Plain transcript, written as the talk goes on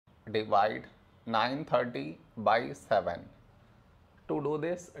divide 930 by 7. To do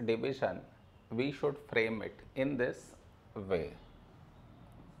this division, we should frame it in this way.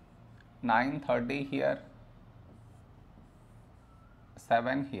 930 here,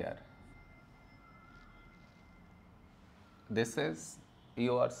 7 here. This is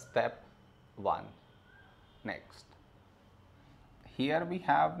your step 1. Next, here we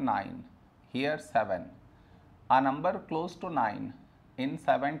have 9, here 7. A number close to 9 in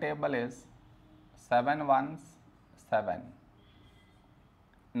 7 table is 7 ones 7.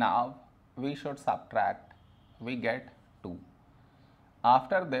 Now we should subtract, we get 2.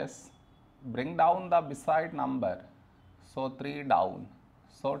 After this, bring down the beside number, so 3 down,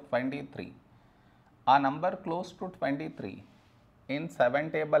 so 23. A number close to 23 in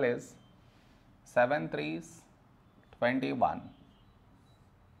 7 table is 7 threes 21.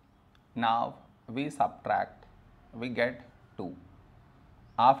 Now we subtract, we get 2.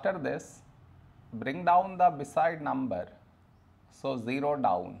 After this, bring down the beside number, so 0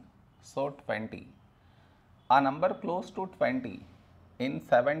 down, so 20. A number close to 20 in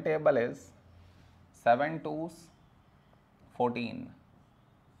 7 table is 7 twos 14.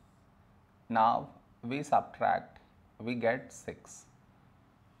 Now we subtract, we get 6.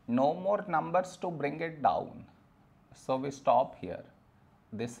 No more numbers to bring it down, so we stop here.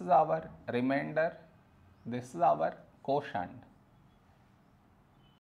 This is our remainder, this is our quotient.